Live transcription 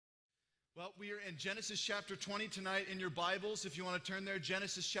Well, we are in Genesis chapter 20 tonight in your Bibles. If you want to turn there,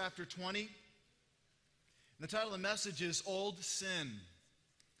 Genesis chapter 20. And the title of the message is Old Sin.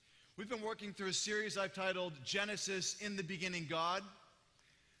 We've been working through a series I've titled Genesis in the Beginning God,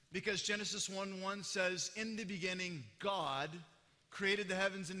 because Genesis 1:1 says, in the beginning God created the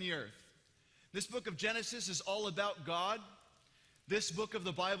heavens and the earth. This book of Genesis is all about God. This book of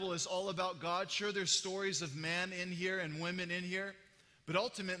the Bible is all about God. Sure, there's stories of man in here and women in here, but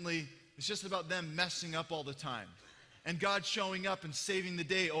ultimately, it's just about them messing up all the time. And God showing up and saving the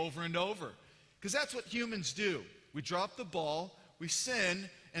day over and over. Because that's what humans do. We drop the ball, we sin,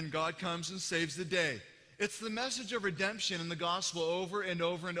 and God comes and saves the day. It's the message of redemption in the gospel over and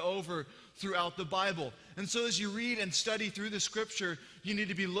over and over throughout the Bible. And so as you read and study through the scripture, you need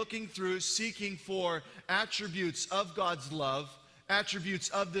to be looking through, seeking for attributes of God's love, attributes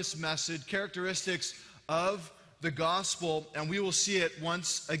of this message, characteristics of the gospel, and we will see it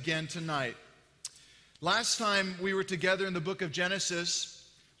once again tonight. Last time we were together in the book of Genesis,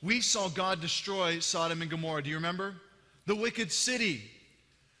 we saw God destroy Sodom and Gomorrah. Do you remember? The wicked city,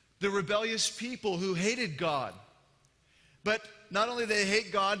 the rebellious people who hated God. But not only did they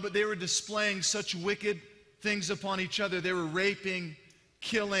hate God, but they were displaying such wicked things upon each other. They were raping,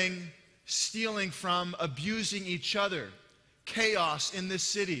 killing, stealing from, abusing each other. Chaos in this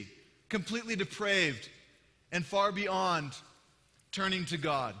city, completely depraved, and far beyond turning to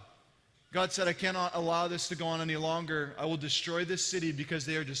God. God said, I cannot allow this to go on any longer. I will destroy this city because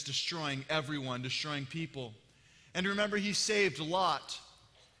they are just destroying everyone, destroying people. And remember, he saved Lot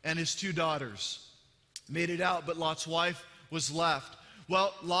and his two daughters. Made it out, but Lot's wife was left.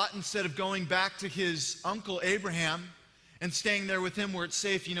 Well, Lot, instead of going back to his uncle Abraham and staying there with him where it's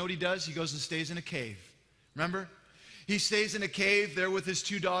safe, you know what he does? He goes and stays in a cave. Remember? He stays in a cave there with his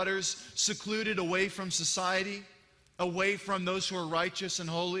two daughters, secluded away from society, away from those who are righteous and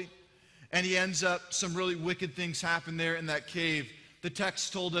holy. And he ends up, some really wicked things happen there in that cave. The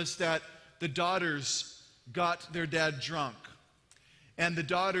text told us that the daughters got their dad drunk. And the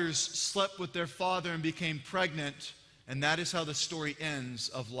daughters slept with their father and became pregnant. And that is how the story ends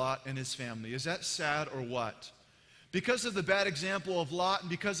of Lot and his family. Is that sad or what? Because of the bad example of Lot and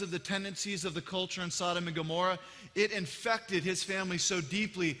because of the tendencies of the culture in Sodom and Gomorrah, it infected his family so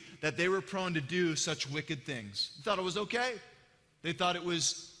deeply that they were prone to do such wicked things. They thought it was okay. They thought it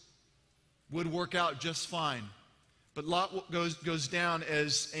would work out just fine. But Lot goes down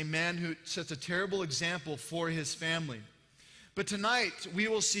as a man who sets a terrible example for his family. But tonight, we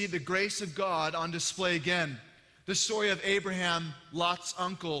will see the grace of God on display again. The story of Abraham, Lot's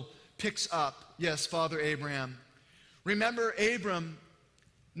uncle, picks up. Yes, Father Abraham. Remember, Abram,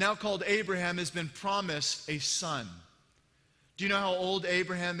 now called Abraham, has been promised a son. Do you know how old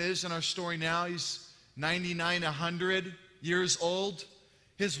Abraham is in our story now? He's 99, 100 years old.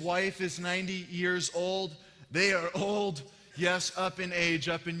 His wife is 90 years old. They are old, yes, up in age,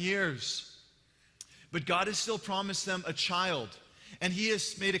 up in years. But God has still promised them a child. And he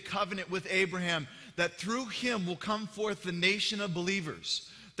has made a covenant with Abraham that through him will come forth the nation of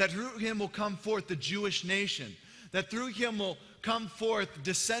believers, that through him will come forth the Jewish nation, that through him will come forth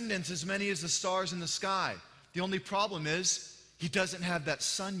descendants as many as the stars in the sky. The only problem is he doesn't have that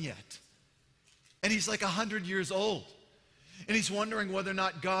son yet. And he's like 100 years old. And he's wondering whether or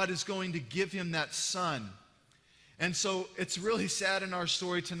not God is going to give him that son. And so it's really sad in our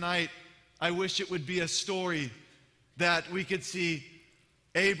story tonight. I wish it would be a story that we could see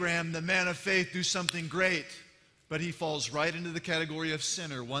Abraham, the man of faith, do something great. But he falls right into the category of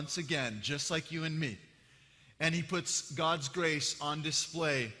sinner once again, just like you and me. And he puts God's grace on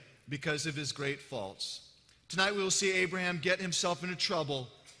display because of his great faults. Tonight we will see Abraham get himself into trouble,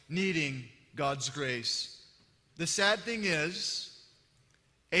 needing God's grace. The sad thing is,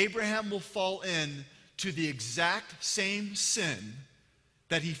 Abraham will fall in to the exact same sin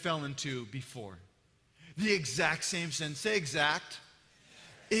that he fell into before. The exact same sin. Say exact.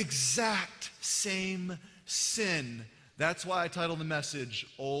 Exact same sin. That's why I titled the message,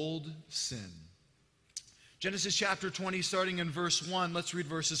 Old Sin. Genesis chapter 20, starting in verse 1. Let's read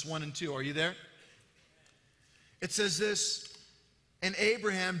verses 1 and 2. Are you there? It says this, and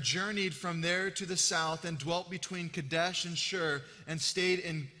Abraham journeyed from there to the south and dwelt between Kadesh and Shur and stayed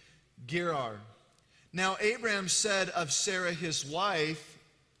in Gerar. Now Abraham said of Sarah his wife,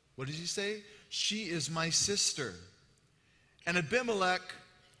 what did he say? She is my sister. And Abimelech,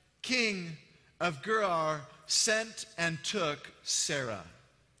 king of Gerar, sent and took Sarah.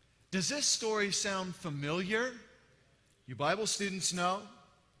 Does this story sound familiar? You Bible students know.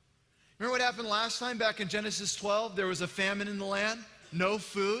 Remember what happened last time back in Genesis 12? There was a famine in the land, no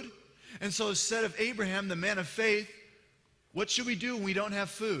food. And so instead of Abraham, the man of faith, what should we do when we don't have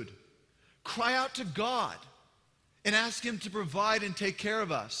food? cry out to God and ask him to provide and take care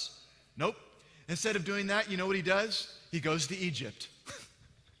of us. Nope. Instead of doing that, you know what he does? He goes to Egypt.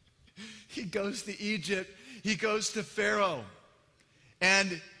 He goes to Egypt. He goes to Pharaoh.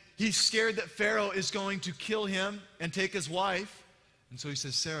 And he's scared that Pharaoh is going to kill him and take his wife. And so he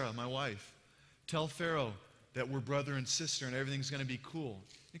says, Sarah, my wife, tell Pharaoh that we're brother and sister and everything's going to be cool.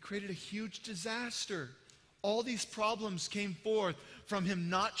 It created a huge disaster. All these problems came forth from him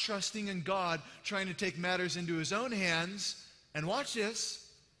not trusting in God, trying to take matters into his own hands. And watch this.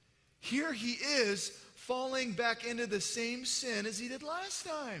 Here he is falling back into the same sin as he did last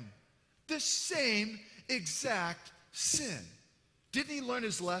time. The same exact sin. Didn't he learn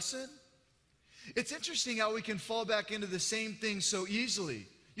his lesson? It's interesting how we can fall back into the same thing so easily.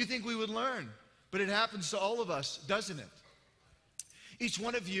 You think we would learn, but it happens to all of us, doesn't it? Each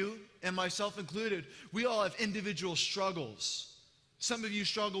one of you, and myself included, we all have individual struggles. Some of you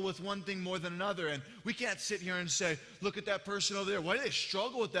struggle with one thing more than another, and we can't sit here and say, look at that person over there. Why do they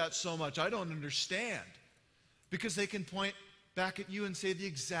struggle with that so much? I don't understand. Because they can point back at you and say the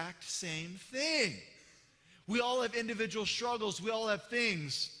exact same thing. We all have individual struggles. We all have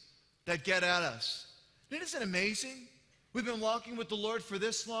things that get at us. Isn't it amazing? We've been walking with the Lord for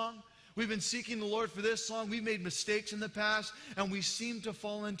this long. We've been seeking the Lord for this long. We've made mistakes in the past, and we seem to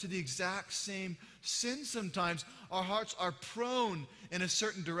fall into the exact same sin sometimes. Our hearts are prone in a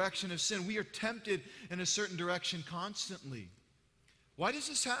certain direction of sin. We are tempted in a certain direction constantly. Why does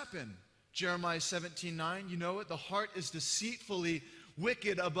this happen? Jeremiah 17:9, you know it. The heart is deceitfully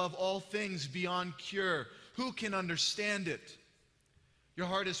wicked above all things, beyond cure. Who can understand it? Your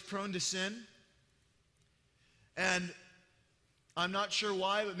heart is prone to sin. And I'm not sure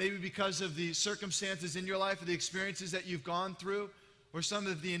why, but maybe because of the circumstances in your life or the experiences that you've gone through, or some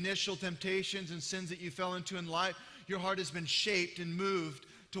of the initial temptations and sins that you fell into in life, your heart has been shaped and moved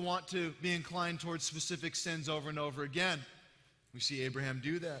to want to be inclined towards specific sins over and over again. We see Abraham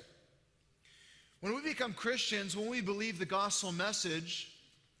do that. When we become Christians, when we believe the gospel message,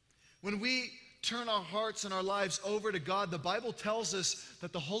 when we turn our hearts and our lives over to God, the Bible tells us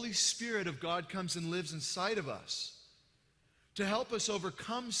that the Holy Spirit of God comes and lives inside of us to help us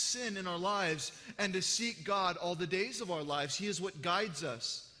overcome sin in our lives and to seek God all the days of our lives. He is what guides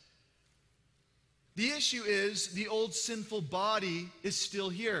us. The issue is the old sinful body is still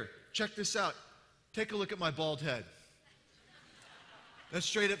here. Check this out. Take a look at my bald head. That's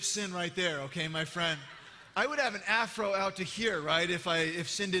straight up sin right there, okay, my friend? I would have an afro out to here, right, if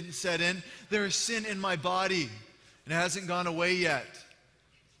sin didn't set in. There is sin in my body, and it hasn't gone away yet.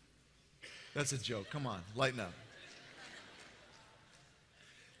 That's a joke. Come on, lighten up.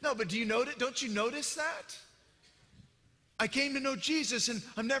 No, but don't you notice that? I came to know Jesus, and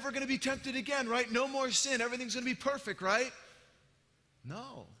I'm never going to be tempted again, right? No more sin. Everything's going to be perfect, right?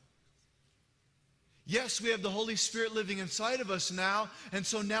 No. Yes, we have the Holy Spirit living inside of us now, and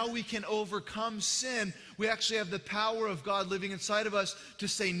so now we can overcome sin. We actually have the power of God living inside of us to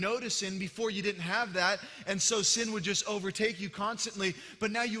say no to sin. Before you didn't have that, and so sin would just overtake you constantly,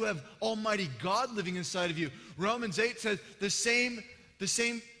 but now you have Almighty God living inside of you. Romans 8 says the same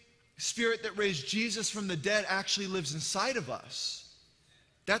Spirit that raised Jesus from the dead actually lives inside of us.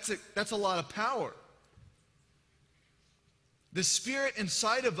 That's a lot of power. The Spirit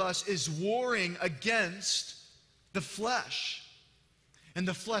inside of us is warring against the flesh. And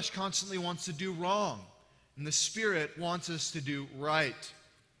the flesh constantly wants to do wrong. And the Spirit wants us to do right.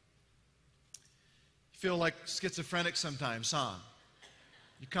 You feel like schizophrenic sometimes, huh?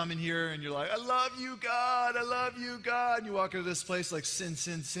 You come in here and you're like, I love you, God. I love you, God. And you walk into this place like sin,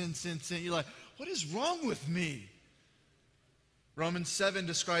 sin, sin, sin, sin. You're like, what is wrong with me? Romans 7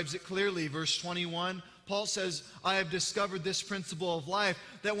 describes it clearly. Verse 21, Paul says, I have discovered this principle of life,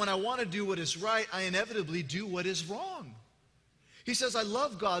 that when I want to do what is right, I inevitably do what is wrong. He says, I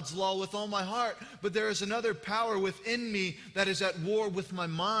love God's law with all my heart, but there is another power within me that is at war with my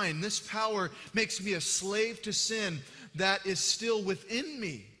mind. This power makes me a slave to sin that is still within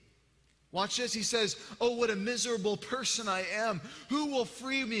me. Watch this. He says, oh, what a miserable person I am. Who will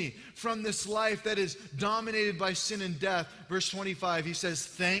free me from this life that is dominated by sin and death? Verse 25, he says,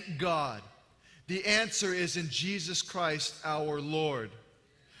 thank God. The answer is in Jesus Christ our Lord.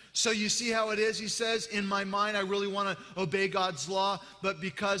 So you see how it is? He says, in my mind, I really want to obey God's law, but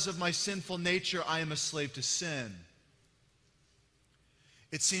because of my sinful nature, I am a slave to sin.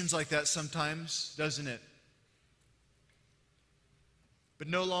 It seems like that sometimes, doesn't it? But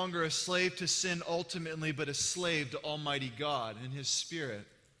no longer a slave to sin ultimately, but a slave to Almighty God and His Spirit.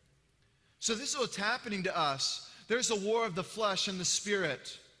 So this is what's happening to us. There's a war of the flesh and the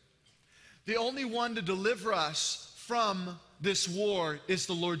Spirit. The only one to deliver us from this war is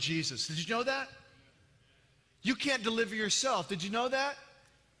the Lord Jesus. Did you know that? You can't deliver yourself. Did you know that?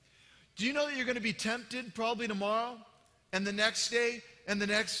 Do you know that you're going to be tempted probably tomorrow and the next day and the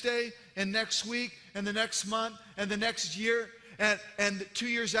next day and next week and the next month and the next year and 2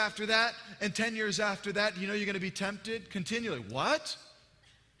 years after that and 10 years after that? Do you know you're going to be tempted continually? What?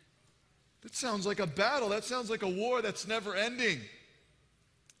 That sounds like a battle. That sounds like a war that's never ending.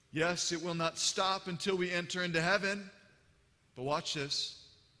 Yes, it will not stop until we enter into heaven. But watch this.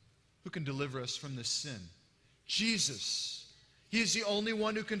 Who can deliver us from this sin? Jesus. He's the only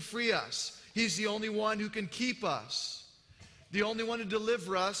one who can free us. He's the only one who can keep us. The only one to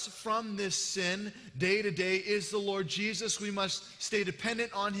deliver us from this sin day to day is the Lord Jesus. We must stay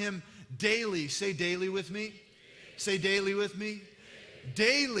dependent on Him daily. Say daily with me. Say daily with me.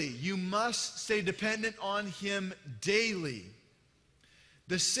 Daily. You must stay dependent on Him daily.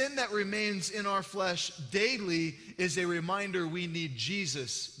 The sin that remains in our flesh daily is a reminder we need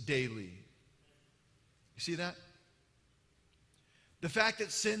Jesus daily. You see that? The fact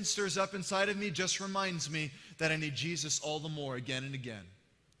that sin stirs up inside of me just reminds me that I need Jesus all the more again and again.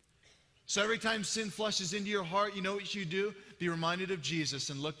 So every time sin flushes into your heart, you know what you do? Be reminded of Jesus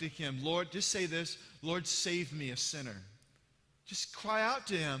and look to Him. Lord, just say this, Lord, save me, a sinner. Just cry out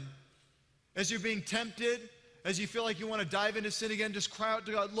to Him. As you're being tempted, as you feel like you want to dive into sin again, just cry out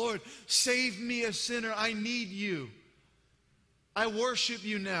to God, Lord, save me, a sinner. I need you. I worship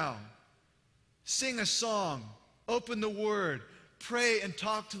you now. Sing a song. Open the Word. Pray and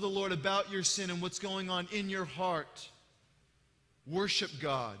talk to the Lord about your sin and what's going on in your heart. Worship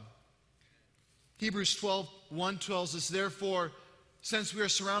God. Hebrews 12:1 tells us, therefore, since we are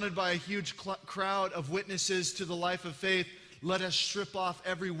surrounded by a huge crowd of witnesses to the life of faith, let us strip off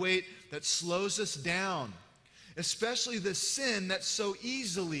every weight that slows us down, especially the sin that so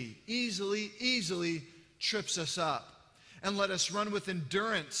easily trips us up. And let us run with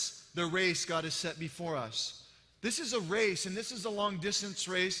endurance the race God has set before us. This is a race, and this is a long-distance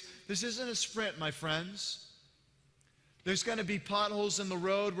race. This isn't a sprint, my friends. There's going to be potholes in the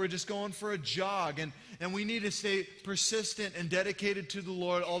road. We're just going for a jog, and we need to stay persistent and dedicated to the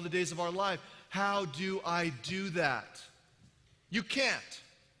Lord all the days of our life. How do I do that? You can't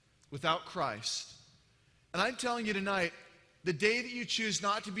without Christ. And I'm telling you tonight, the day that you choose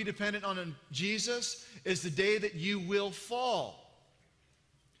not to be dependent on Jesus is the day that you will fall.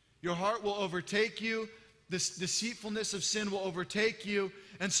 Your heart will overtake you. This deceitfulness of sin will overtake you.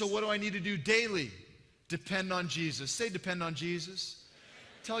 And so what do I need to do daily? Depend on Jesus. Say depend on Jesus.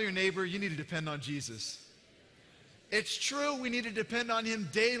 Tell your neighbor you need to depend on Jesus. It's true, we need to depend on Him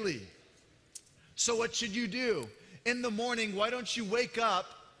daily. So what should you do? In the morning, why don't you wake up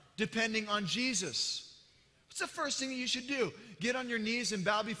depending on Jesus? What's the first thing that you should do? Get on your knees and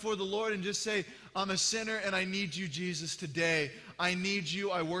bow before the Lord and just say, I'm a sinner and I need you, Jesus, today. I need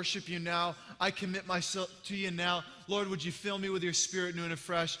you. I worship you now. I commit myself to you now. Lord, would you fill me with your Spirit new and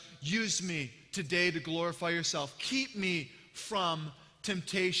afresh? Use me today to glorify yourself. Keep me from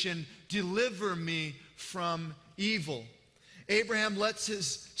temptation. Deliver me from evil. Abraham lets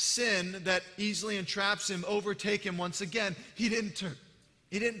his sin that easily entraps him overtake him once again. He didn't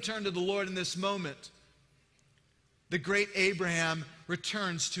turn to the Lord in this moment. The great Abraham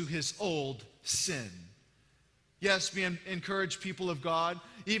returns to his old sin. Yes, be encouraged, people of God.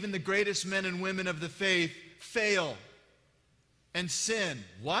 Even the greatest men and women of the faith fail and sin.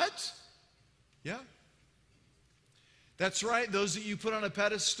 What? Yeah. That's right. Those that you put on a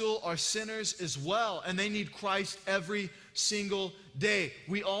pedestal are sinners as well, and they need Christ every single day.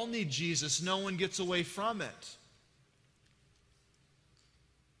 We all need Jesus. No one gets away from it.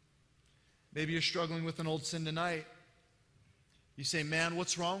 Maybe you're struggling with an old sin tonight. You say, man,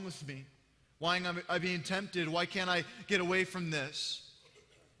 what's wrong with me? Why am I being tempted? Why can't I get away from this?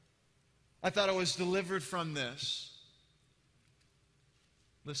 I thought I was delivered from this.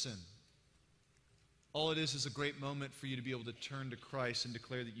 Listen, all it is a great moment for you to be able to turn to Christ and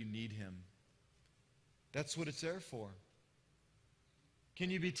declare that you need Him. That's what it's there for.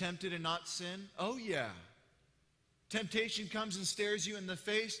 Can you be tempted and not sin? Oh, yeah. Temptation comes and stares you in the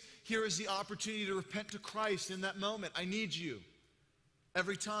face. Here is the opportunity to repent to Christ in that moment. I need you.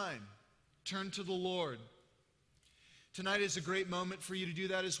 Every time, turn to the Lord. Tonight is a great moment for you to do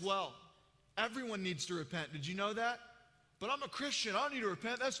that as well. Everyone needs to repent. Did you know that? But I'm a Christian. I don't need to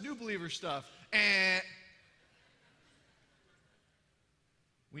repent. That's new believer stuff.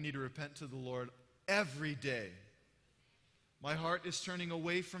 We need to repent to the Lord every day. My heart is turning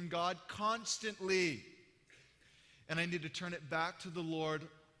away from God constantly. And I need to turn it back to the Lord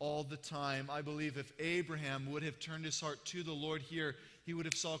all the time. I believe if Abraham would have turned his heart to the Lord here, he would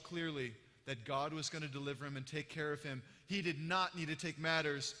have saw clearly that God was going to deliver him and take care of him. He did not need to take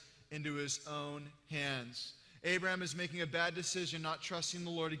matters into his own hands. Abraham is making a bad decision, not trusting the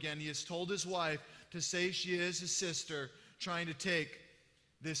Lord again. He has told his wife to say she is his sister, trying to take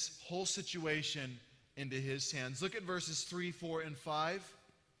this whole situation into his hands. Look at verses 3, 4, and 5.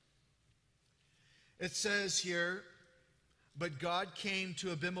 It says here, "But God came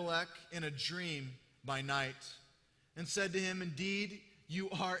to Abimelech in a dream by night and said to him, 'Indeed, you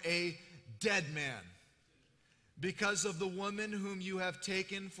are a dead man, because of the woman whom you have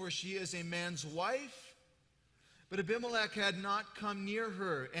taken, for she is a man's wife.' But Abimelech had not come near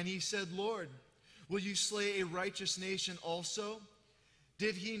her, and he said, 'Lord, will you slay a righteous nation also?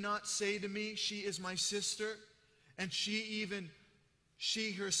 Did he not say to me, she is my sister? And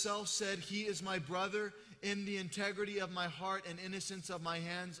she herself said, he is my brother. In the integrity of my heart and innocence of my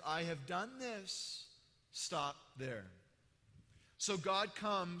hands, I have done this.'" Stop there. So God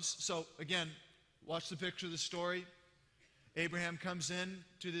comes. So again, watch the picture of the story. Abraham comes in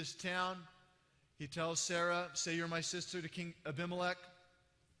to this town. He tells Sarah, "Say you're my sister," to King Abimelech.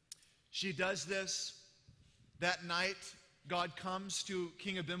 She does this. That night, God comes to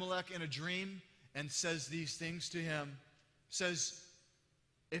King Abimelech in a dream and says these things to him. Says,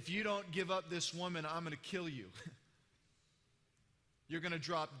 "If you don't give up this woman, I'm going to kill you. You're going to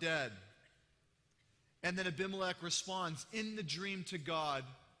drop dead." And then Abimelech responds in the dream to God,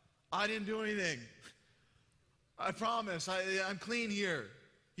 "I didn't do anything. I promise, I'm clean here.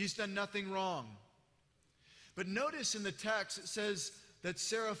 He's done nothing wrong." But notice in the text, it says that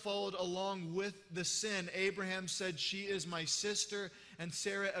Sarah followed along with the sin. Abraham said, "She is my sister," and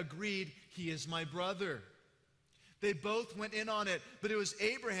Sarah agreed, "He is my brother." They both went in on it, but it was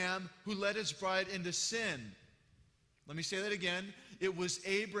Abraham who led his bride into sin. Let me say that again. It was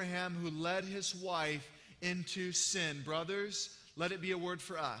Abraham who led his wife into sin. Brothers, let it be a word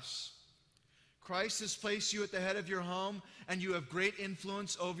for us. Christ has placed you at the head of your home, and you have great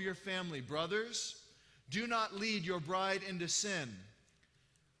influence over your family. Brothers, do not lead your bride into sin.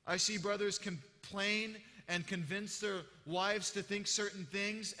 I see brothers complain and convince their wives to think certain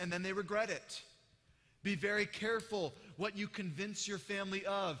things, and then they regret it. Be very careful what you convince your family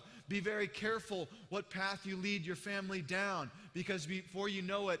of. Be very careful what path you lead your family down, because before you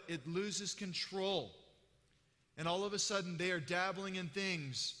know it, it loses control. And all of a sudden, they are dabbling in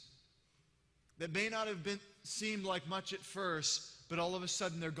things that may not have seemed like much at first, but all of a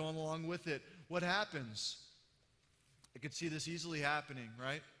sudden, they're going along with it. What happens? I could see this easily happening,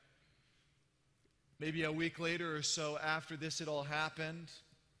 right? Maybe a week later or so after this had all happened,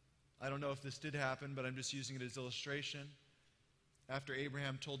 I don't know if this did happen, but I'm just using it as illustration. After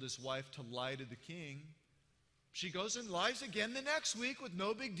Abraham told his wife to lie to the king, she goes and lies again the next week with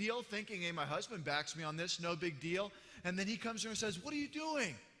no big deal, thinking, "Hey, my husband backs me on this, no big deal." And then he comes to her and says, "What are you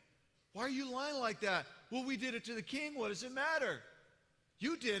doing? Why are you lying like that?" "Well, we did it to the king. What does it matter?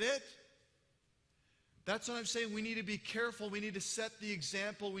 You did it." That's what I'm saying. We need to be careful. We need to set the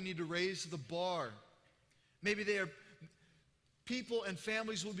example. We need to raise the bar. Maybe people and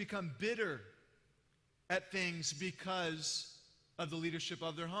families will become bitter at things because of the leadership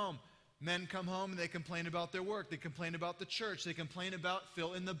of their home. Men come home and they complain about their work. They complain about the church. They complain about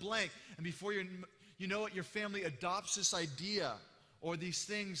fill in the blank. And before you know it, your family adopts this idea or these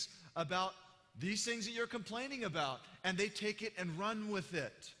things about these things that you're complaining about, and they take it and run with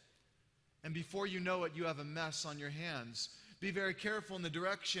it. And before you know it, you have a mess on your hands. Be very careful in the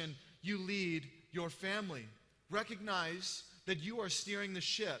direction you lead your family. Recognize that you are steering the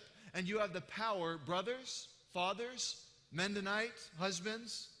ship, and you have the power, brothers, fathers, men tonight,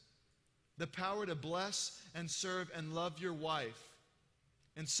 husbands, the power to bless and serve and love your wife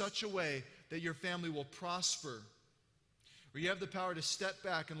in such a way that your family will prosper. Or you have the power to step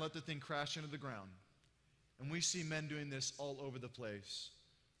back and let the thing crash into the ground. And we see men doing this all over the place.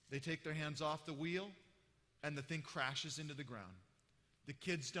 They take their hands off the wheel, and the thing crashes into the ground. The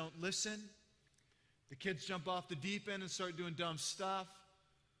kids don't listen. The kids jump off the deep end and start doing dumb stuff.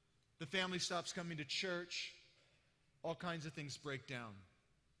 The family stops coming to church. All kinds of things break down.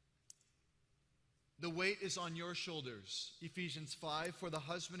 The weight is on your shoulders. Ephesians 5, "For the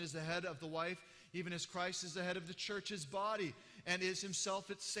husband is the head of the wife, even as Christ is the head of the church, his body, and is himself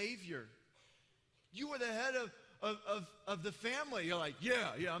its Savior." You are the head of the family. You're like,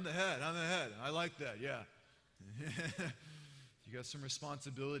 yeah, I'm the head. I like that, yeah. You got some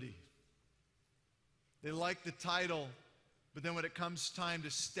responsibility. They like the title, but then when it comes time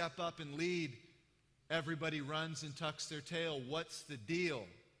to step up and lead, everybody runs and tucks their tail. What's the deal?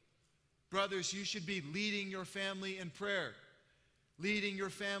 Brothers, you should be leading your family in prayer, leading your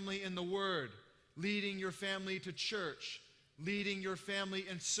family in the Word, leading your family to church, leading your family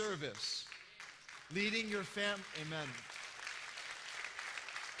in service. Leading your family, amen.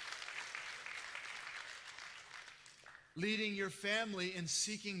 Leading your family in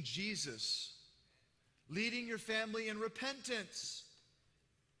seeking Jesus. Leading your family in repentance.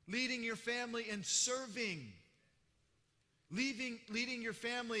 Leading your family in serving. Leading your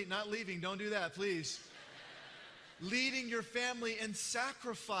family, not leaving, don't do that, please. Leading your family in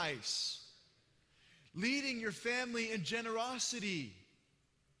sacrifice. Leading your family in generosity.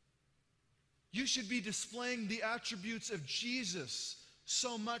 You should be displaying the attributes of Jesus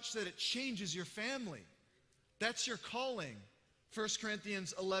so much that it changes your family. That's your calling. 1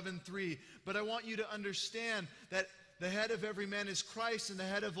 Corinthians 11:3. But I want you to understand that the head of every man is Christ, and the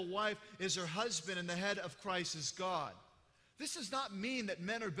head of a wife is her husband, and the head of Christ is God. This does not mean that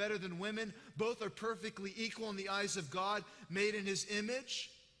men are better than women. Both are perfectly equal in the eyes of God, made in his image.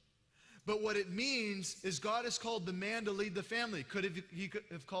 But what it means is God has called the man to lead the family. He could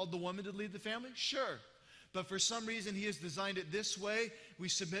have called the woman to lead the family? Sure. But for some reason, he has designed it this way. We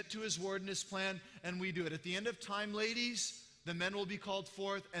submit to his word and his plan, and we do it. At the end of time, ladies, the men will be called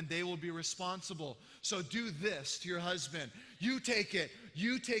forth, and they will be responsible. So do this to your husband. You take it.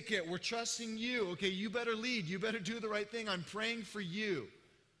 You take it. We're trusting you. Okay, you better lead. You better do the right thing. I'm praying for you.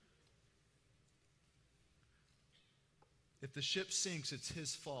 If the ship sinks, it's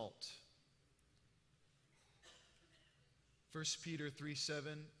his fault. 1 Peter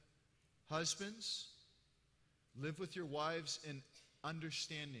 3:7, husbands, live with your wives in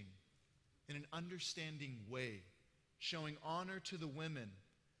understanding, in an understanding way, showing honor to the women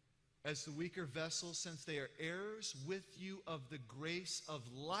as the weaker vessels, since they are heirs with you of the grace of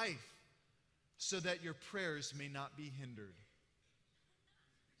life, so that your prayers may not be hindered.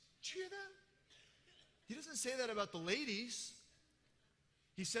 Did you hear that? He doesn't say that about the ladies.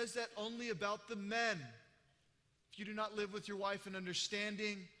 He says that only about the men. If you do not live with your wife in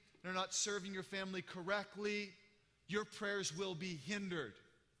understanding and are not serving your family correctly, your prayers will be hindered.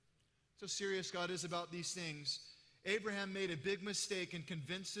 So serious God is about these things. Abraham made a big mistake and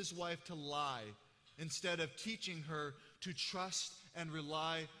convinced his wife to lie instead of teaching her to trust and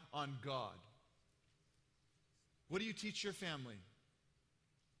rely on God. What do you teach your family?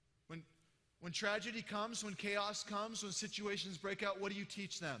 When tragedy comes, when chaos comes, when situations break out, what do you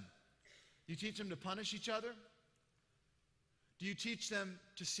teach them? Do you teach them to punish each other? Do you teach them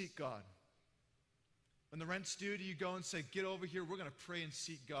to seek God? When the rent's due, do you go and say, get over here, we're going to pray and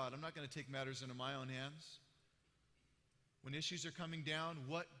seek God. I'm not going to take matters into my own hands. When issues are coming down,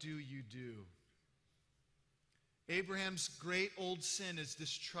 what do you do? Abraham's great old sin is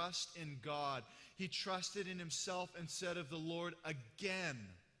distrust in God. He trusted in himself instead of the Lord again.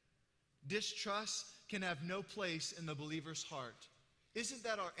 Distrust can have no place in the believer's heart. Isn't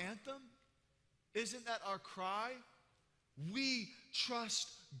that our anthem? Isn't that our cry? We trust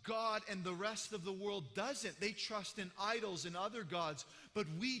God, and the rest of the world doesn't. They trust in idols and other gods, but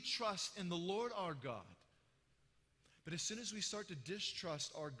we trust in the Lord our God. But as soon as we start to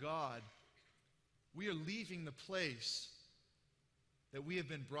distrust our God, we are leaving the place that we have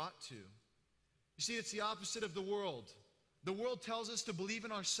been brought to. You see, it's the opposite of the world. The world tells us to believe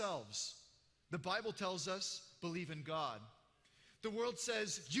in ourselves. The Bible tells us, believe in God. The world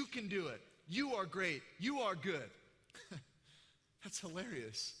says, you can do it. You are great. You are good. That's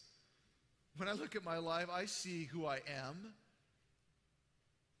hilarious. When I look at my life, I see who I am.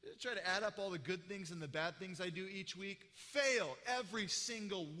 I try to add up all the good things and the bad things I do each week. Fail every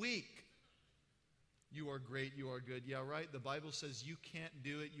single week. You are great. You are good. Yeah, right? The Bible says you can't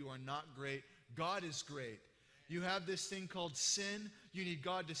do it. You are not great. God is great. You have this thing called sin. You need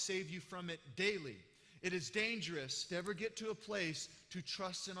God to save you from it daily. It is dangerous to ever get to a place to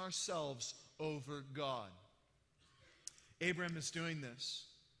trust in ourselves over God. Abraham is doing this.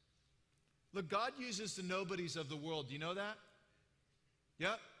 Look, God uses the nobodies of the world. Do you know that?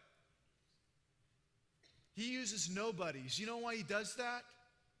 Yep. He uses nobodies. You know why he does that?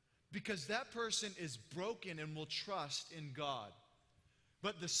 Because that person is broken and will trust in God.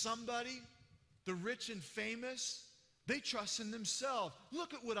 But the somebody, the rich and famous, they trust in themselves.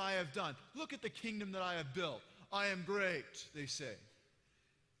 Look at what I have done. Look at the kingdom that I have built. I am great, they say.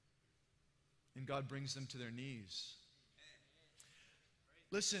 And God brings them to their knees.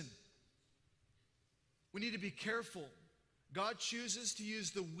 Listen, we need to be careful. God chooses to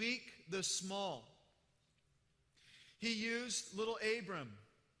use the weak, the small. He used little Abram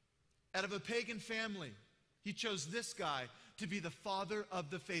out of a pagan family. He chose this guy to be the father of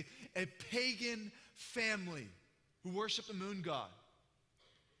the faith, a pagan family who worshiped the moon god.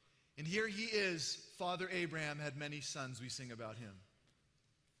 And here he is, Father Abraham had many sons, we sing about him.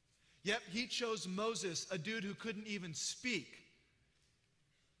 Yep, he chose Moses, a dude who couldn't even speak.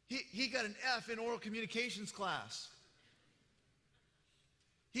 He got an F in oral communications class.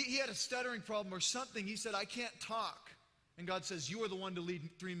 He had a stuttering problem or something. He said, I can't talk. And God says, you are the one to lead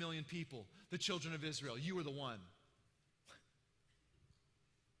 3 million people, the children of Israel. You are the one.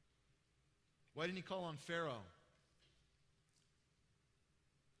 Why didn't he call on Pharaoh?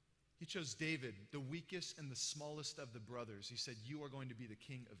 He chose David, the weakest and the smallest of the brothers. He said, you are going to be the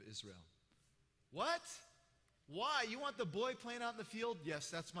king of Israel. What? Why? You want the boy playing out in the field? Yes,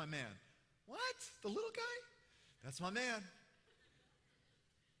 that's my man. What? The little guy? That's my man.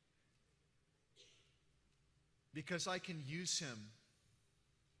 Because I can use him.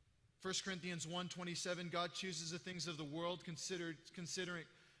 1 Corinthians 1:27, God chooses the things of the world, considers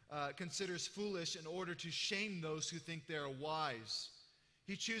foolish in order to shame those who think they are wise.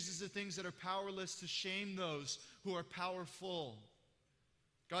 He chooses the things that are powerless to shame those who are powerful.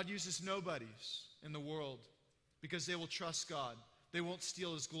 God uses nobodies in the world because they will trust God. They won't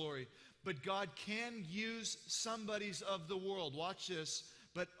steal his glory. But God can use somebodies of the world, watch this,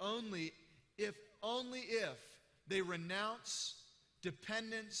 but only if they renounce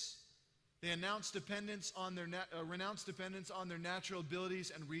dependence. They renounce dependence on their natural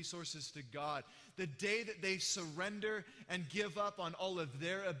abilities and resources to God. The day that they surrender and give up on all of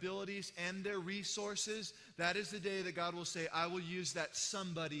their abilities and their resources, that is the day that God will say, I will use that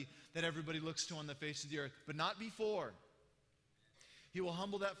somebody that everybody looks to on the face of the earth, but not before. He will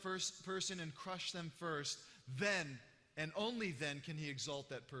humble that first person and crush them first. Then, and only then, can he exalt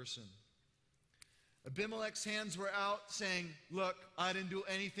that person. Abimelech's hands were out saying, look, I didn't do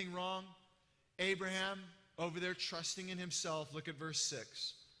anything wrong. Abraham, over there trusting in himself. Look at verse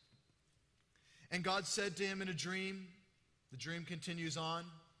 6. And God said to him in a dream, the dream continues on,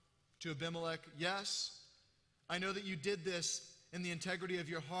 to Abimelech, yes, I know that you did this in the integrity of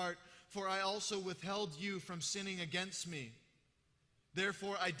your heart, for I also withheld you from sinning against me.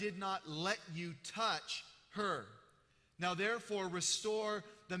 Therefore, I did not let you touch her. Now, therefore, restore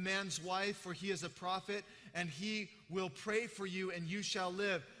the man's wife, for he is a prophet, and he will pray for you, and you shall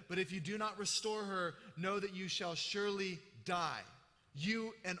live. But if you do not restore her, know that you shall surely die,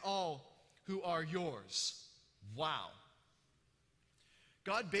 you and all who are yours. Wow.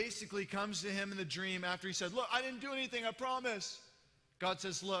 God basically comes to him in the dream after he said, look, I didn't do anything, I promise. God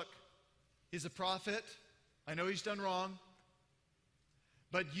says, look, he's a prophet. I know he's done wrong.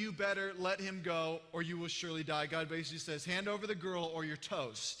 But you better let him go or you will surely die. God basically says, hand over the girl or you're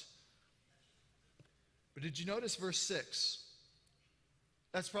toast. But did you notice verse 6?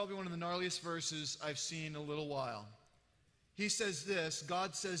 That's probably one of the gnarliest verses I've seen in a little while. He says this,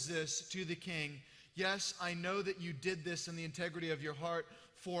 God says this to the king, yes, I know that you did this in the integrity of your heart,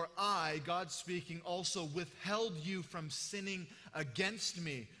 for I, God speaking, also withheld you from sinning against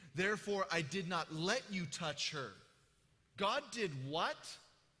me. Therefore, I did not let you touch her. God did what?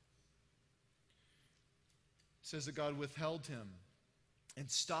 It says that God withheld him and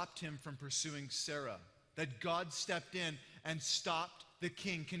stopped him from pursuing Sarah. That God stepped in and stopped the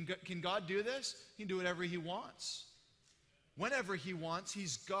king. Can God do this? He can do whatever he wants. Whenever he wants,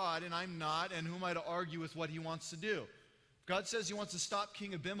 he's God and I'm not, and who am I to argue with what he wants to do? God says he wants to stop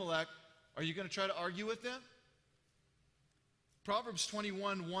King Abimelech. Are you going to try to argue with him? Proverbs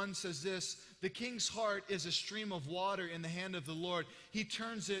 21:1 says this, the king's heart is a stream of water in the hand of the Lord. He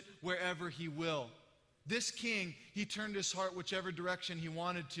turns it wherever he will. This king, he turned his heart whichever direction he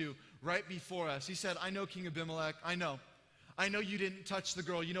wanted to right before us. He said, I know King Abimelech, I know. I know you didn't touch the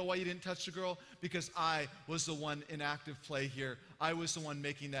girl. You know why you didn't touch the girl? Because I was the one in active play here. I was the one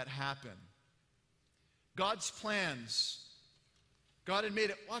making that happen. God's plans. God had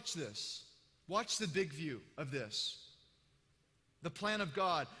made it. Watch this. Watch the big view of this. The plan of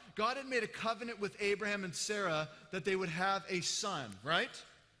God. God had made a covenant with Abraham and Sarah that they would have a son, right?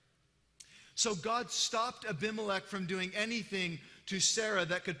 So God stopped Abimelech from doing anything to Sarah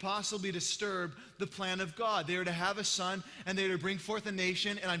that could possibly disturb the plan of God. They are to have a son, and they are to bring forth a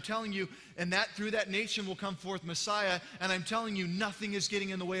nation, and I'm telling you, and that through that nation will come forth Messiah, and I'm telling you, nothing is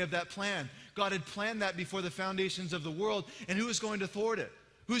getting in the way of that plan. God had planned that before the foundations of the world, and who is going to thwart it?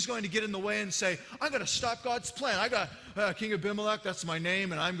 Who's going to get in the way and say, I'm going to stop God's plan. I got King Abimelech, that's my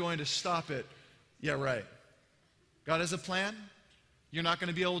name, and I'm going to stop it. Yeah, right. God has a plan. You're not going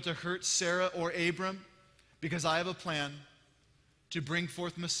to be able to hurt Sarah or Abram because I have a plan to bring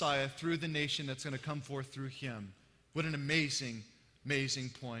forth Messiah through the nation that's going to come forth through him. What an amazing, amazing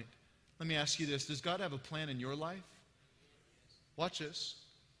point. Let me ask you this. Does God have a plan in your life? Watch this.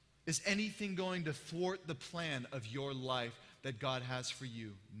 Is anything going to thwart the plan of your life that God has for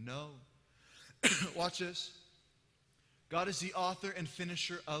you? No. Watch this. God is the author and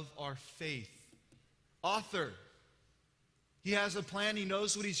finisher of our faith. Author. He has a plan. He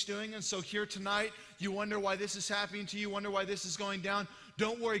knows what he's doing. And so here tonight, you wonder why this is happening to you, wonder why this is going down.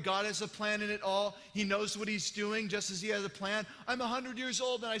 Don't worry. God has a plan in it all. He knows what he's doing just as he has a plan. I'm 100 years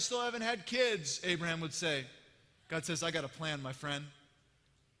old and I still haven't had kids, Abraham would say. God says, I got a plan, my friend.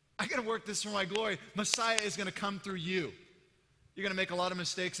 I got to work this for my glory. Messiah is going to come through you. You're going to make a lot of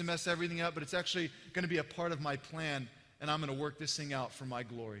mistakes and mess everything up, but it's actually going to be a part of my plan, and I'm going to work this thing out for my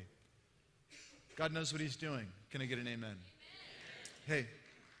glory. God knows what he's doing. Can I get an amen? Hey,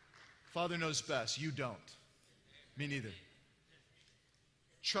 Father knows best. You don't. Me neither.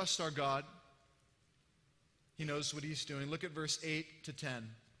 Trust our God. He knows what he's doing. Look at verse 8 to 10.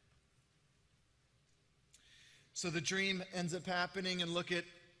 So the dream ends up happening, and look at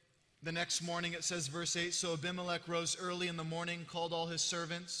the next morning. It says, verse 8, so Abimelech rose early in the morning, called all his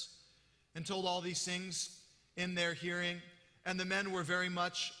servants, and told all these things in their hearing. And the men were very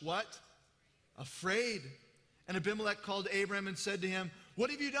much, what? Afraid. And Abimelech called Abraham and said to him,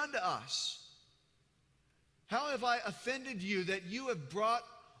 what have you done to us? How have I offended you that you have brought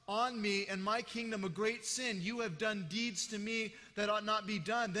on me and my kingdom a great sin? You have done deeds to me that ought not be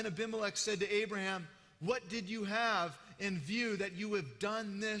done. Then Abimelech said to Abraham, what did you have in view that you have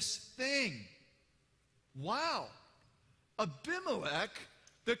done this thing? Wow. Abimelech,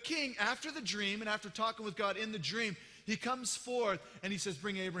 the king, after the dream and after talking with God in the dream, he comes forth and he says,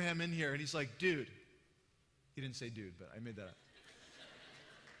 bring Abraham in here. And he's like, dude. He didn't say dude, but I made that up.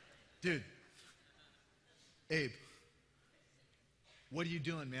 Dude. Abe. What are you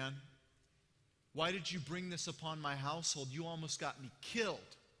doing, man? Why did you bring this upon my household? You almost got me killed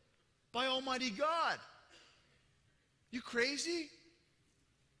by Almighty God. You crazy?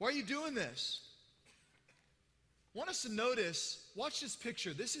 Why are you doing this? I want us to notice, watch this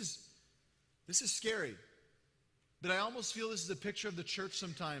picture. This is scary. But I almost feel this is a picture of the church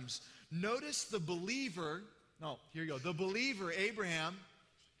sometimes. Notice the believer, here you go. The believer, Abraham,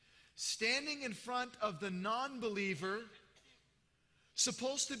 standing in front of the non-believer,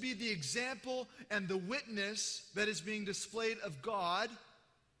 supposed to be the example and the witness that is being displayed of God.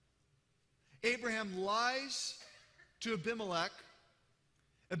 Abraham lies to Abimelech.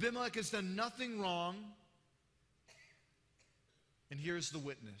 Abimelech has done nothing wrong. And here's the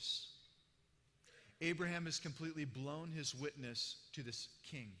witness. Abraham has completely blown his witness to this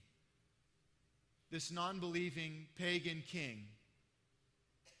king. This non-believing pagan king.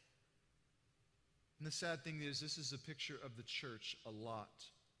 And the sad thing is, this is a picture of the church a lot.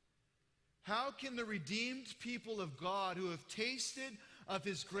 How can the redeemed people of God who have tasted of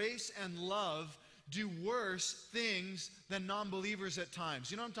his grace and love do worse things than non-believers at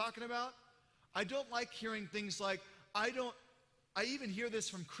times? You know what I'm talking about? I don't like hearing things like, I even hear this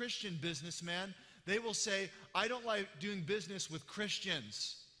from Christian businessmen. They will say, I don't like doing business with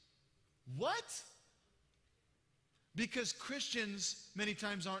Christians. What? Because Christians many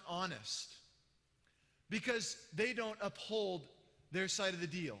times aren't honest. Because they don't uphold their side of the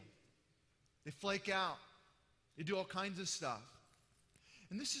deal. They flake out. They do all kinds of stuff.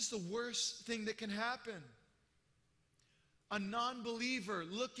 And this is the worst thing that can happen. A non-believer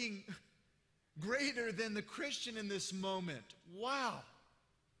looking greater than the Christian in this moment. Wow.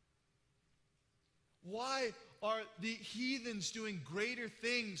 Why are the heathens doing greater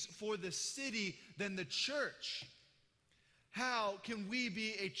things for the city than the church? How can we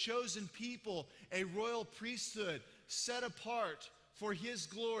be a chosen people, a royal priesthood, set apart for his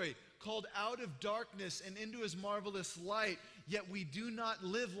glory, called out of darkness and into his marvelous light, yet we do not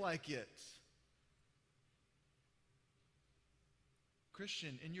live like it?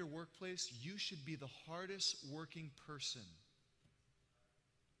 Christian, in your workplace, you should be the hardest working person.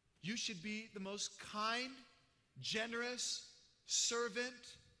 You should be the most kind, generous,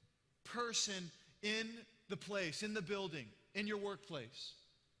 servant person in the place, in the building, in your workplace.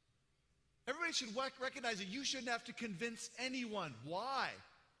 Everybody should recognize that you shouldn't have to convince anyone. Why?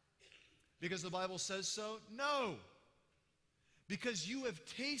 Because the Bible says so? No. Because you have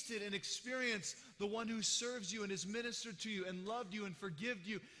tasted and experienced the one who serves you and has ministered to you and loved you and forgiven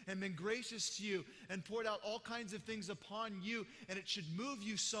you and been gracious to you and poured out all kinds of things upon you. And it should move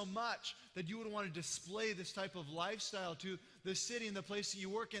you so much that you would want to display this type of lifestyle to the city and the place that you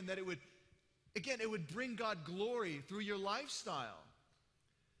work in, that it would, again, it would bring God glory through your lifestyle.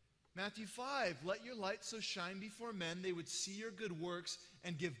 Matthew 5, let your light so shine before men, they would see your good works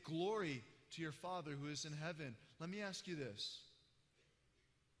and give glory to your Father who is in heaven. Let me ask you this.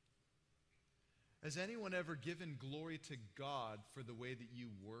 Has anyone ever given glory to God for the way that you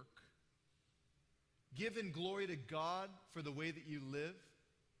work? Given glory to God for the way that you live?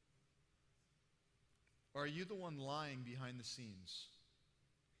 Or are you the one lying behind the scenes?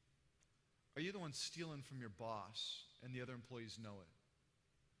 Are you the one stealing from your boss and the other employees know it.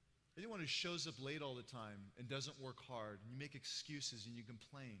 Anyone who shows up late all the time and doesn't work hard, and you make excuses and you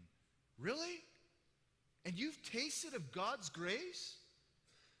complain. Really? And you've tasted of God's grace?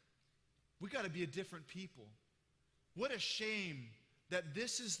 We got to be a different people. What a shame that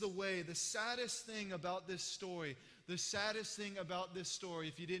this is the way. The saddest thing about this story,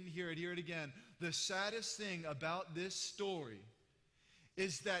 if you didn't hear it again. The saddest thing about this story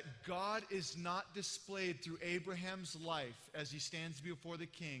is that God is not displayed through Abraham's life as he stands before the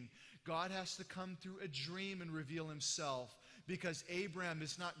king. God has to come through a dream and reveal himself, because Abraham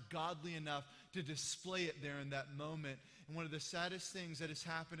is not godly enough to display it there in that moment. And one of the saddest things that has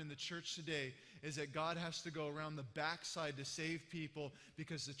happened in the church today is that God has to go around the backside to save people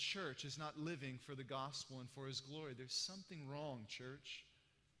because the church is not living for the gospel and for his glory. There's something wrong, church.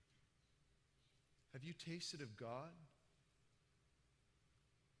 Have you tasted of God?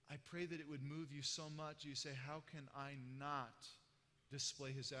 I pray that it would move you so much you say, how can I not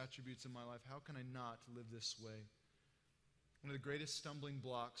display his attributes in my life? How can I not live this way? One of the greatest stumbling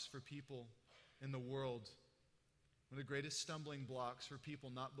blocks for people in the world, one of the greatest stumbling blocks for people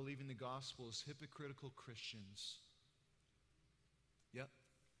not believing the gospel is hypocritical Christians. Yep.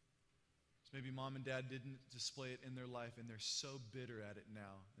 So maybe mom and dad didn't display it in their life, and they're so bitter at it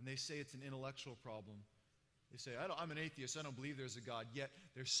now. And they say it's an intellectual problem. They say, I'm an atheist, I don't believe there's a God. Yet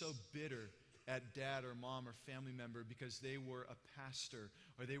they're so bitter at dad or mom or family member because they were a pastor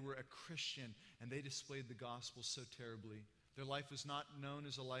or they were a Christian and they displayed the gospel so terribly. Their life was not known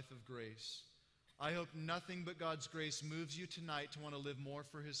as a life of grace. I hope nothing but God's grace moves you tonight to want to live more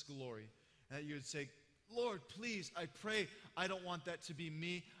for his glory. And that you would say, Lord, please, I pray, I don't want that to be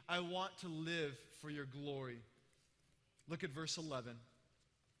me. I want to live for your glory. Look at verse 11.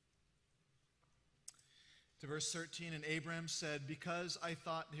 To verse 13, and Abraham said, because I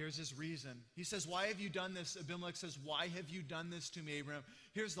thought, here's his reason. He says, why have you done this? Abimelech says, why have you done this to me, Abraham?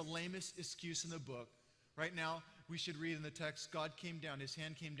 Here's the lamest excuse in the book. Right now, we should read in the text, God came down, his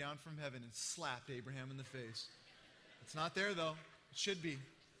hand came down from heaven and slapped Abraham in the face. It's not there, though. It should be.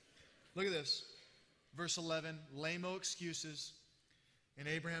 Look at this. Verse 11, lame-o excuses. And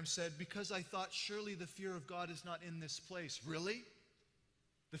Abraham said, because I thought surely the fear of God is not in this place. Really?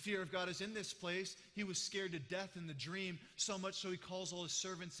 The fear of God is in this place. He was scared to death in the dream, so much so he calls all his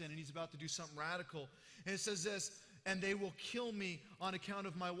servants in, and he's about to do something radical. And it says this, and they will kill me on account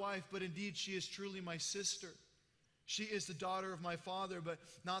of my wife, but indeed she is truly my sister. She is the daughter of my father, but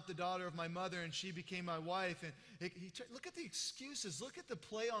not the daughter of my mother, and she became my wife. And look at the excuses. Look at the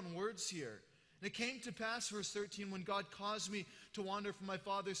play on words here. And it came to pass, verse 13, when God caused me to wander from my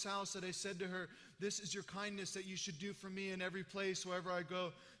father's house, that I said to her, this is your kindness that you should do for me in every place wherever I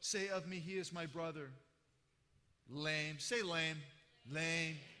go. Say of me, he is my brother. Lame. Say lame.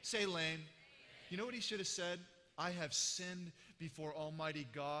 Lame. Say lame. You know what he should have said? I have sinned before Almighty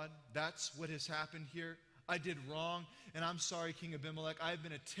God. That's what has happened here. I did wrong, and I'm sorry, King Abimelech. I have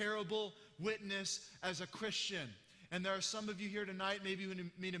been a terrible witness as a Christian. And there are some of you here tonight, maybe you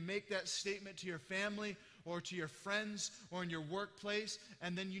need to make that statement to your family or to your friends or in your workplace,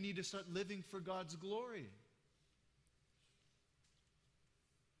 and then you need to start living for God's glory.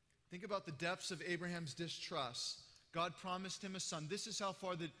 Think about the depths of Abraham's distrust. God promised him a son. This is how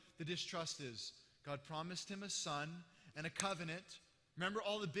far the distrust is. God promised him a son and a covenant. Remember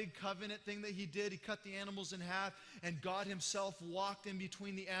all the big covenant thing that he did? He cut the animals in half, and God himself walked in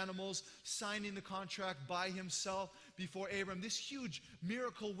between the animals, signing the contract by himself before Abraham. This huge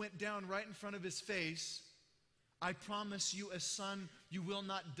miracle went down right in front of his face. I promise you a son. You will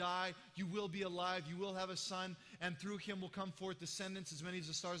not die. You will be alive. You will have a son, and through him will come forth descendants as many as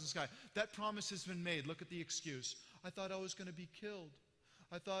the stars in the sky. That promise has been made. Look at the excuse. I thought I was going to be killed.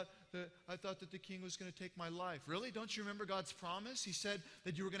 I thought that the king was going to take my life. Really? Don't you remember God's promise? He said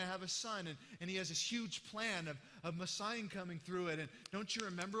that you were going to have a son, and he has this huge plan of Messiah coming through it. And don't you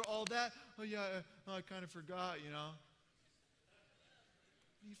remember all that? Oh, yeah, I kind of forgot, you know.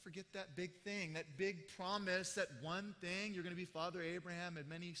 You forget that big thing, that big promise, that one thing. You're going to be Father Abraham and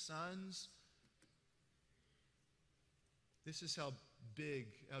many sons. This is how big,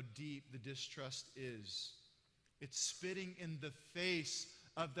 how deep the distrust is. It's spitting in the face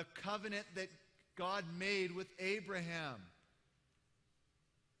of the covenant that God made with Abraham.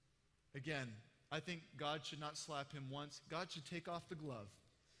 Again, I think God should not slap him once. God should take off the glove.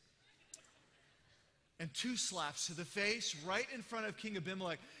 And 2 slaps to the face right in front of King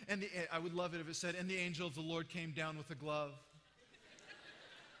Abimelech. And I would love it if it said, and the angel of the Lord came down with a glove.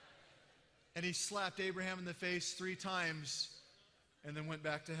 And he slapped Abraham in the face 3 times and then went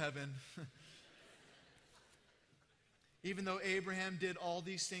back to heaven. Even though Abraham did all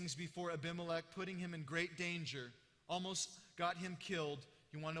these things before Abimelech, putting him in great danger, almost got him killed.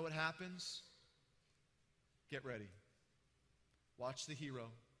 You want to know what happens? Get ready. Watch the hero.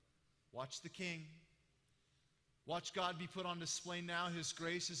 Watch the king. Watch God be put on display now. His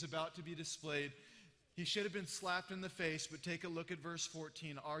grace is about to be displayed. He should have been slapped in the face, but take a look at verse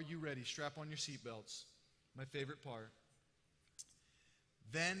 14. Are you ready? Strap on your seatbelts. My favorite part.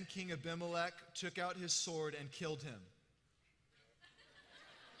 Then King Abimelech took out his sword and killed him.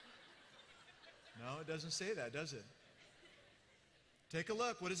 No, it doesn't say that, does it? Take a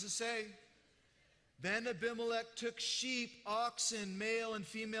look. What does it say? Then Abimelech took sheep, oxen, male and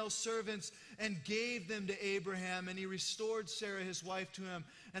female servants, and gave them to Abraham, and he restored Sarah, his wife, to him.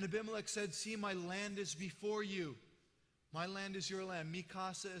 And Abimelech said, see, my land is before you. My land is your land.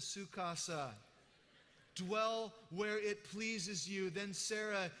 Mikasa is Sukasa. Dwell where it pleases you. Then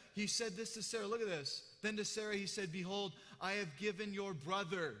Sarah, he said this to Sarah. Look at this. Then to Sarah he said, behold, I have given your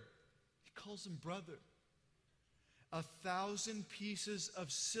brother. He calls him brother. 1,000 pieces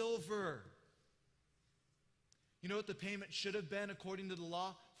of silver. You know what the payment should have been according to the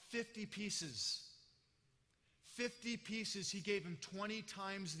law? 50 pieces. 50 pieces. He gave him 20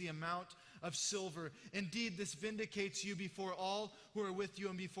 times the amount of silver. Indeed, this vindicates you before all who are with you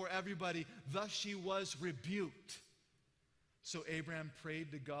and before everybody. Thus she was rebuked. So Abraham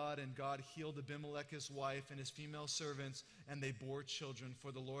prayed to God, and God healed Abimelech, his wife, and his female servants, and they bore children.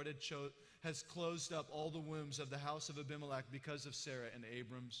 For the Lord has closed up all the wombs of the house of Abimelech because of Sarah,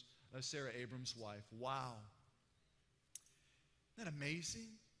 Abram's wife. Wow. Isn't that amazing?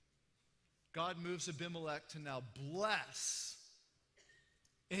 God moves Abimelech to now bless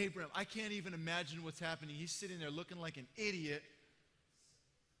Abram. I can't even imagine what's happening. He's sitting there looking like an idiot.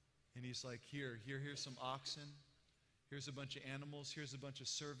 And he's like, here's some oxen. Here's a bunch of animals. Here's a bunch of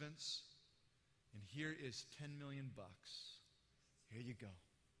servants. And here is 10 million bucks. Here you go.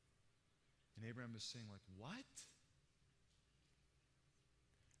 And Abraham is saying, like, what?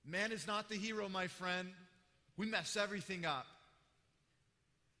 Man is not the hero, my friend. We mess everything up.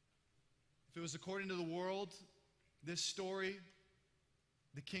 If it was according to the world, this story,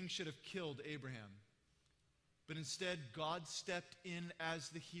 the king should have killed Abraham. But instead, God stepped in as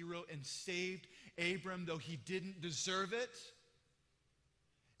the hero and saved Abram, though he didn't deserve it.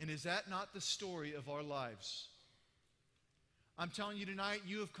 And is that not the story of our lives? I'm telling you tonight,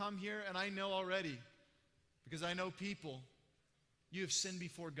 you have come here, and I know already, because I know people, you have sinned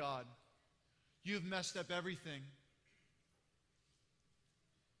before God. You have messed up everything.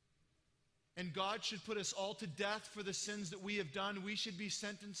 And God should put us all to death for the sins that we have done. We should be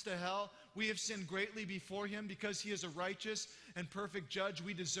sentenced to hell. We have sinned greatly before him because he is a righteous and perfect judge.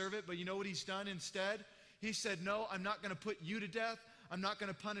 We deserve it. But you know what he's done instead? He said, no, I'm not going to put you to death. I'm not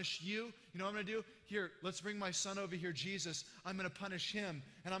going to punish you. You know what I'm going to do? Here, let's bring my son over here, Jesus. I'm going to punish him,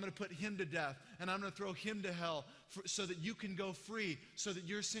 and I'm going to put him to death, and I'm going to throw him to hell so that you can go free, so that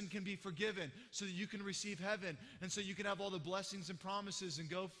your sin can be forgiven, so that you can receive heaven, and so you can have all the blessings and promises and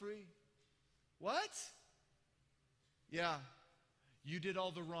go free. What? Yeah, you did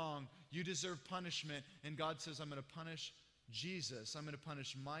all the wrong. You deserve punishment. And God says, I'm going to punish Jesus. I'm going to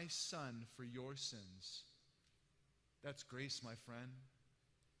punish my son for your sins. That's grace, my friend.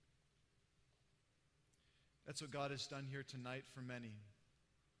 That's what God has done here tonight for many.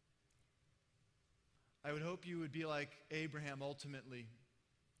 I would hope you would be like Abraham ultimately,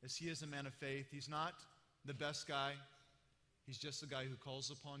 as he is a man of faith. He's not the best guy. He's just the guy who calls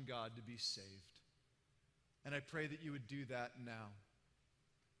upon God to be saved. And I pray that you would do that now.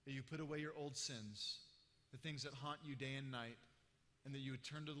 That you put away your old sins, the things that haunt you day and night, and that you would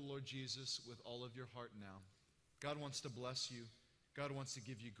turn to the Lord Jesus with all of your heart now. God wants to bless you. God wants to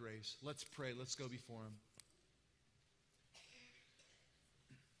give you grace. Let's pray. Let's go before him.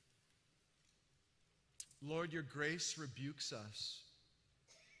 Lord, your grace rebukes us.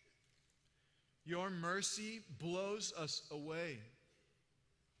 Your mercy blows us away.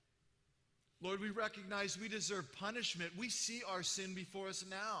 Lord, we recognize we deserve punishment. We see our sin before us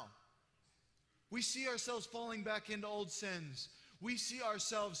now. We see ourselves falling back into old sins. We see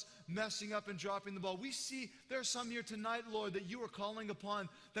ourselves messing up and dropping the ball. We see there are some here tonight, Lord, that you are calling upon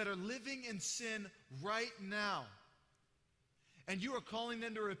that are living in sin right now. And you are calling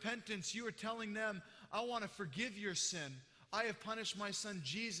them to repentance. You are telling them, I want to forgive your sin. I have punished my son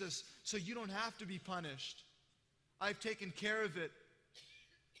Jesus so you don't have to be punished. I've taken care of it.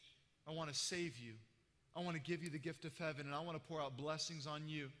 I want to save you. I want to give you the gift of heaven, and I want to pour out blessings on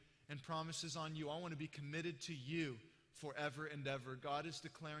you and promises on you. I want to be committed to you forever and ever. God is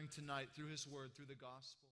declaring tonight through his word, through the gospel.